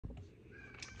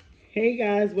Hey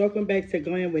guys, welcome back to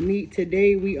Glam with Neat.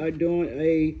 Today we are doing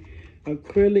a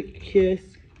acrylic kiss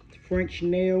French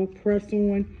nail press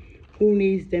on. Who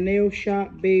needs the nail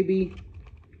shop, baby?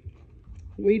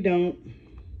 We don't.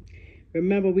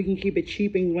 Remember, we can keep it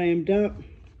cheap and glammed up.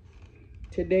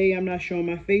 Today I'm not showing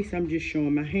my face, I'm just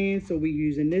showing my hands. So we're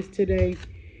using this today.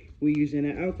 We're using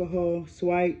an alcohol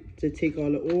swipe to take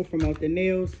all the oil from out the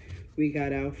nails. We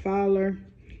got our filer,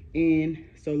 and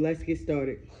so let's get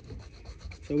started.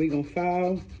 So we're gonna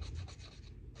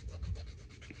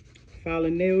file a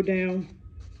nail down,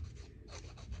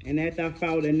 and after I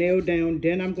file the nail down,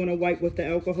 then I'm gonna wipe with the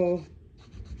alcohol.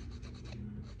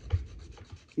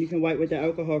 You can wipe with the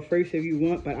alcohol first if you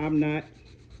want, but I'm not.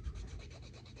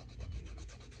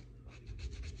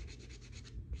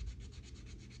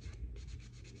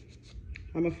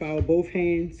 I'm gonna file both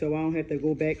hands so I don't have to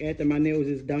go back after my nails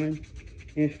is done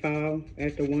and file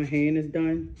after one hand is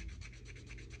done.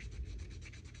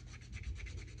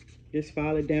 Just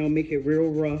file it down, make it real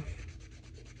rough.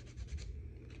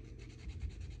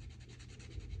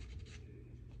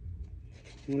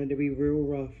 I want it to be real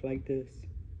rough like this.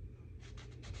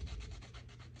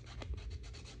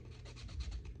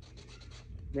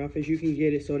 Rough as you can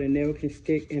get it so the nail can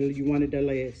stick, and you want it to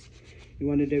last. You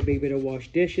want it to be able to wash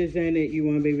dishes in it. You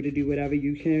want to be able to do whatever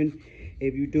you can.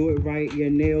 If you do it right, your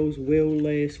nails will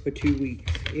last for 2 weeks.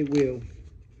 It will.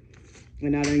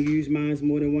 And I done used mine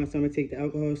more than once. I'm going to take the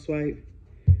alcohol swipe.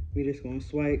 We're just going to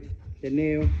swipe the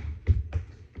nail.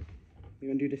 We're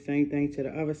going to do the same thing to the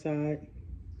other side.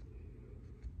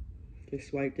 Just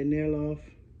swipe the nail off.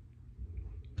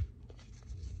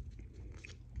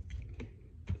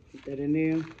 Put that in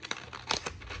there.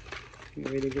 Get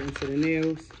ready to get into the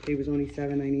nails. They was only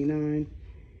 $7.99.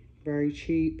 Very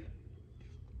cheap.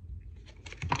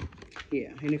 Yeah,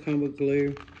 and it comes with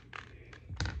glue.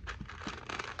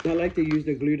 I like to use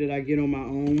the glue that I get on my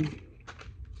own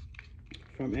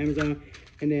from Amazon.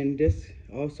 And then this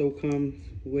also comes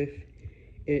with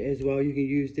it as well. You can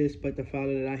use this, but the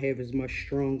filer that I have is much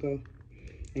stronger.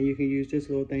 And you can use this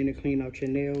little thing to clean out your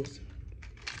nails.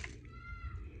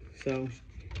 So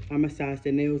I'm gonna size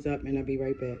the nails up and I'll be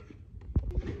right back.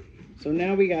 So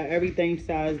now we got everything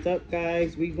sized up,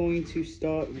 guys. We're going to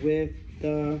start with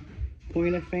the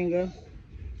pointer finger.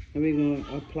 And we're going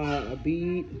to apply a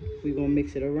bead. We're going to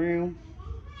mix it around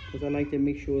because I like to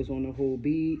make sure it's on the whole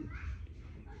bead.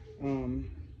 And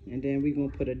then we're going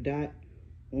to put a dot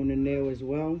on the nail as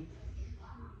well.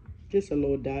 Just a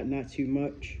little dot, not too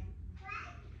much.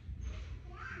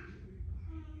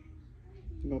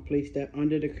 I'm going to place that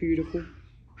under the cuticle.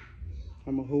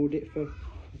 I'm going to hold it for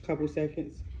a couple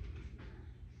seconds.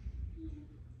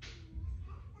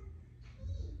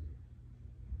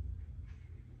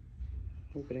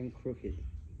 Hope it ain't crooked.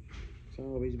 So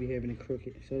I'll always be having it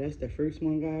crooked. So that's the first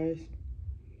one, guys.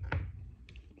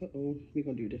 Uh-oh, we're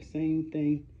going to do the same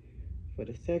thing for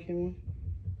the second one.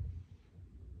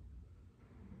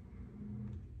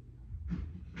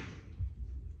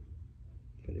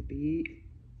 Put a bead.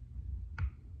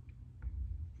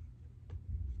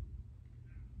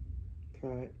 Apply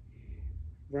it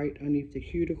right underneath the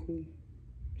cuticle.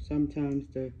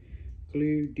 Sometimes the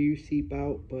glue do seep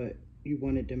out, but you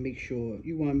want to make sure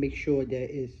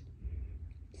that it's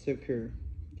secure.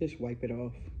 Just wipe it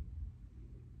off.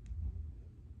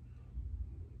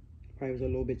 Probably was a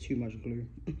little bit too much glue.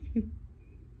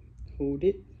 Hold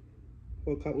it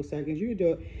for a couple seconds. You can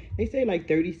do it, they say like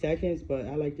 30 seconds, but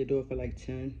I like to do it for like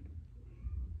 10.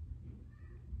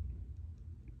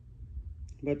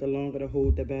 But the longer to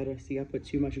hold, the better. See, I put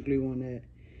too much glue on that.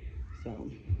 So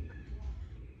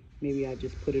maybe I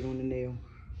just put it on the nail.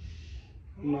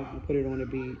 I'm not gonna put it on the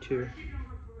bead too.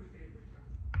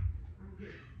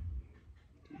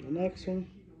 The next one.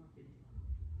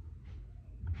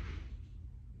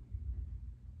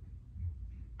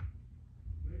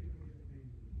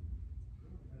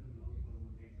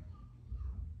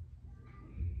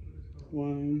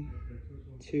 One,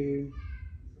 2,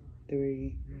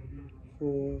 3,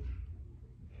 4,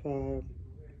 5,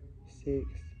 6,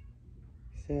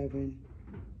 7,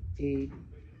 8,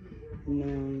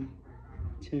 9,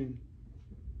 10.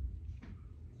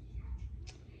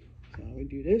 So we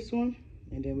do this one,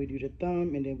 and then we do the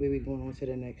thumb, and then we're going on to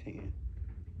the next hand.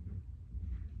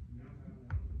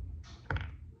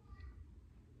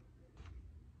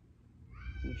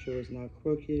 Make sure it's not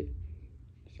crooked.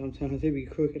 Sometimes it be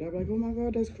crooked. I'm like, oh my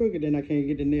God, that's crooked. Then I can't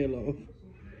get the nail off.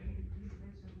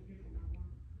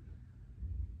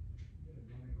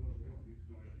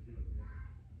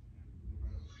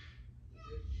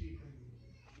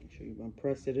 Make sure you're gonna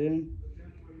press it in.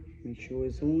 Make sure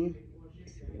it's on.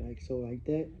 Like so, like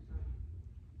that.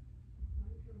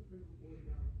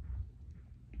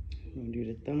 I'm gonna do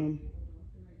the thumb.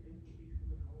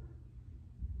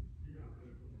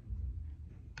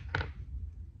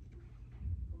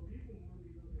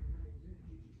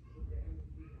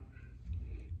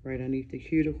 Right underneath the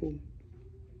cuticle.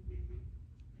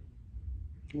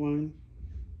 1,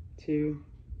 2,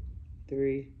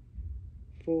 3,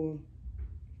 4,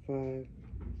 5,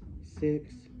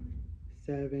 6,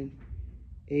 7,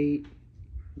 8,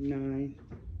 9,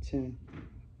 10.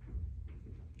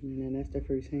 And then that's the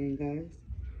first hand, guys.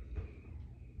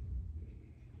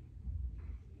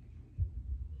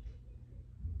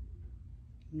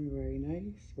 Very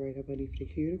nice. Right up underneath the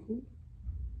cuticle.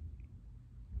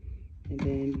 And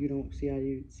then you don't see how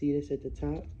you see this at the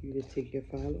top. You just take your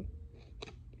filer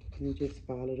and just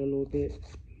file it a little bit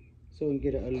so you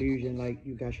get an illusion like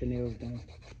you got your nails done.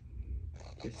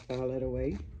 Just file it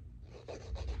away.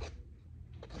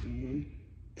 And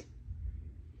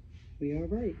we are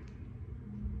right.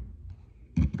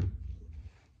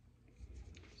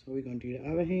 So we're gonna do the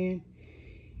other hand.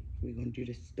 We're gonna do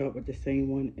this, start with the same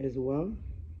one as well.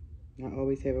 I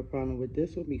always have a problem with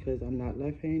this one because I'm not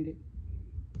left-handed.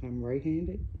 I'm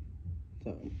right-handed.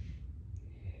 So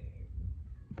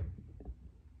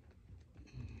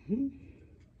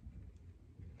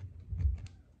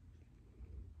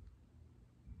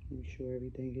make sure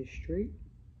everything is straight.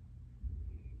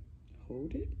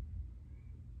 Hold it.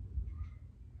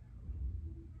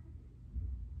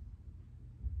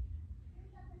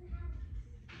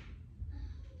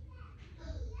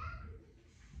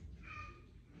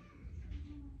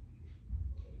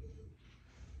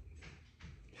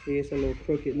 See, it's a little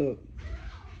crooked, look.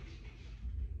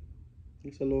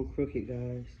 It's a little crooked,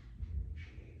 guys.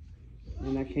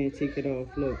 And I can't take it off,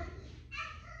 look.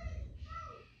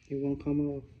 It won't come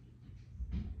off.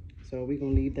 So we're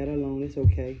gonna leave that alone, it's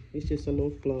okay. It's just a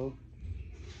little flaw.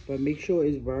 But make sure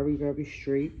it's very, very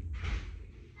straight.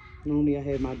 Normally I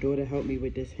have my daughter help me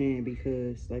with this hand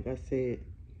because, like I said,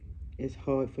 it's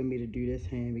hard for me to do this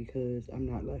hand because I'm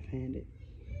not left-handed.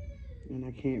 And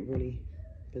I can't really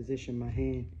position my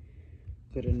hand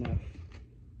good enough.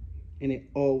 And it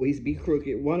always be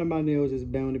crooked. One of my nails is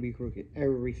bound to be crooked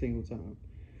every single time.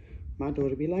 My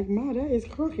daughter be like, Ma, that is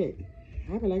crooked.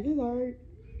 I be like, it's all right.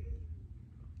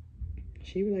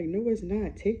 She be like, no, it's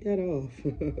not. Take that off.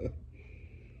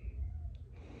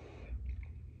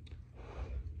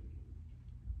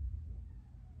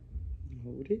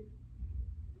 Hold it.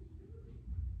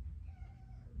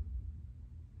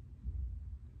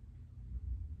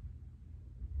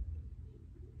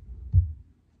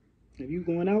 If you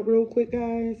going out real quick,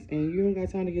 guys, and you don't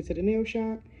got time to get to the nail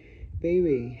shop,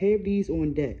 baby, have these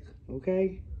on deck,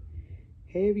 okay?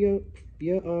 Have your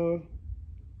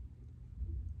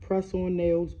press-on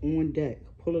nails on deck.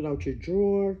 Pull it out your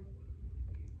drawer,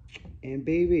 and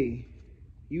baby,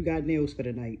 you got nails for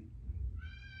the night.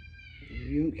 If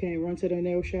you can't run to the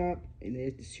nail shop and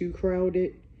it's too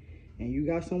crowded and you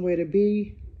got somewhere to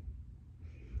be,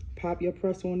 pop your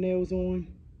press-on nails on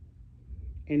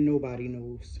and nobody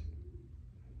knows.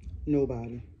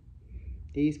 Nobody.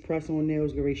 These press-on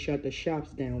nails gonna shut the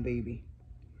shops down, baby.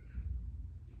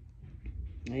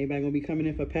 Anybody gonna be coming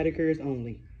in for pedicures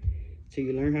only. Till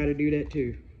you learn how to do that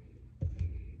too.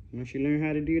 Once you learn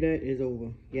how to do that, it's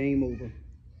over. Game over.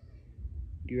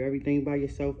 Do everything by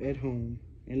yourself at home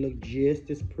and look just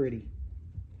as pretty.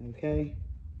 Okay?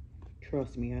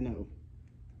 Trust me, I know.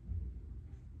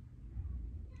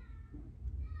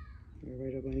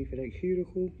 Right up underneath that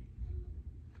cuticle.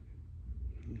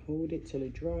 And hold it till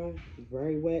it dries. It's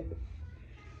very wet.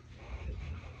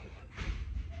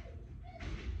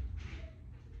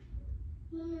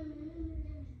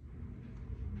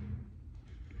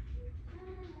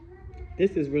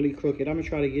 This is really crooked. I'm gonna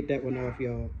try to get that one off,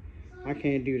 y'all. I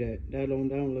can't do that. That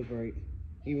don't look right.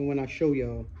 Even when I show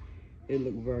y'all, it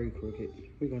look very crooked.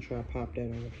 We're gonna try to pop that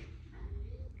off.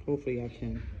 Hopefully I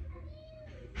can.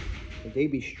 But they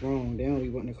be strong. They don't be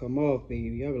wanting to come off,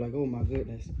 baby. I be like, oh my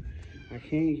goodness. I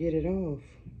can't get it off.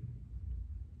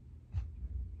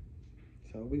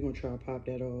 So we're gonna try to pop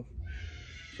that off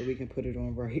so we can put it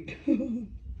on right.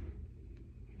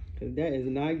 Cause that is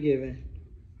not given.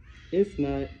 It's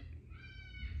not.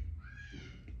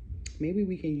 Maybe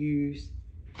we can use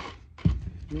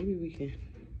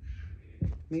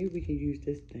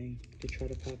this thing to try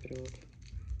to pop it off.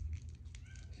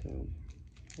 So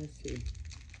let's see.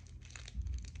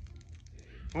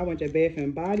 I went to Bath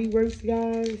and Body Works,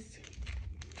 guys,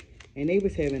 and they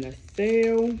was having a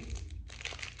sale,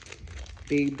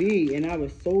 baby, and I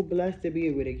was so blessed to be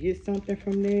able to get something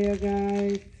from there,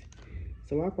 guys.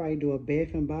 So I'll probably do a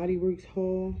Bath and Body Works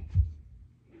haul.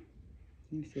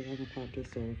 Let me see if I can pop this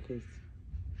off, because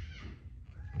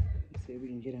let's See if we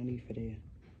can get underneath for there.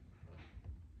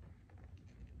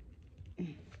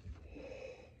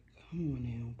 Come on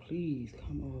now, please,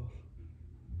 come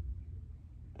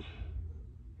off.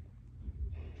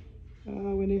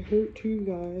 Oh, and it hurt too,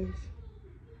 guys.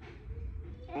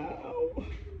 Ow.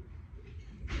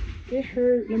 It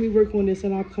hurt. Let me work on this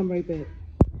and I'll come right back.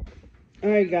 All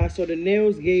right, guys, so the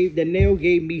nail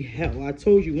gave me hell. I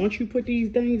told you, once you put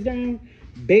these things down,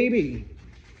 baby,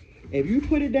 if you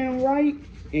put it down right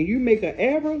and you make an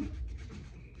error,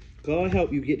 God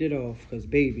help you get it off, because,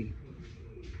 baby,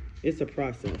 it's a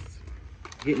process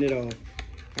getting it off.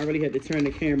 I really had to turn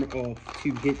the camera off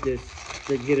to get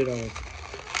it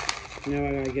off. Now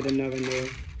I gotta get another nail.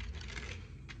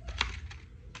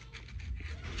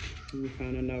 Let me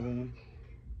find another one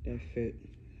that fit.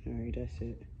 All right, that's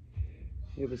it.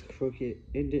 It was crooked.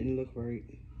 It didn't look right.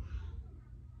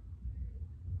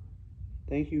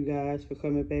 Thank you guys for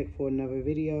coming back for another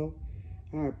video.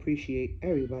 I appreciate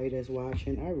everybody that's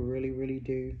watching. I really, really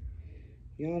do.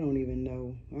 Y'all don't even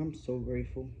know. I'm so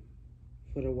grateful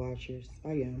for the watchers. I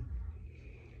am.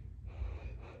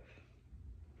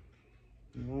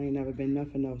 I ain't never been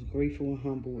nothing else. Grateful and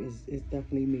humble is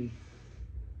definitely me.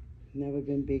 Never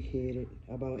been big-headed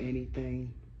about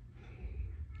anything.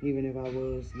 Even if I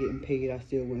was getting paid, I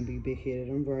still wouldn't be big-headed.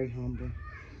 I'm very humble.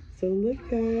 So look,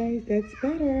 guys, that's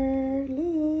better.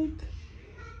 Look,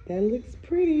 that looks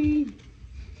pretty.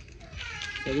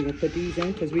 So we're gonna put these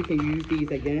in because we can use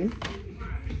these again.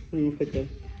 We're gonna put the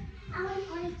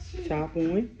top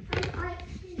on.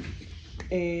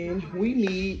 And we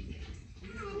need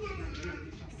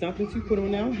something to put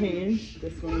on our hands.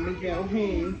 That's gonna make our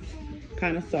hands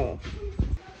kind of soft.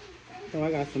 So I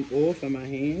got some oil for my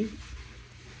hands.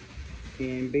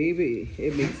 And baby,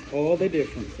 it makes all the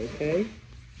difference, okay?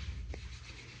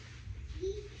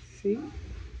 See?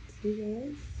 See,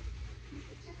 guys?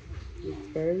 It's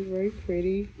very, very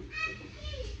pretty.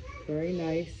 Very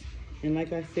nice. And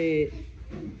like I said,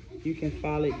 you can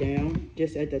file it down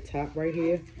just at the top right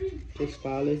here. Just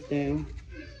file this down.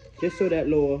 Just so that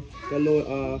little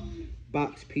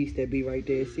box piece that be right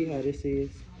there. See how this is?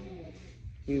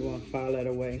 We want to file that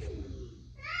away.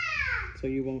 So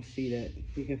you won't see that.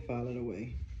 You can file it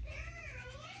away.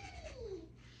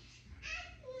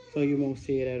 So you won't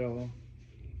see it at all.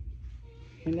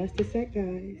 And that's the set,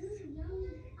 guys.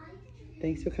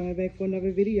 Thanks for coming back for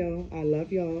another video. I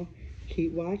love y'all.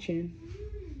 Keep watching.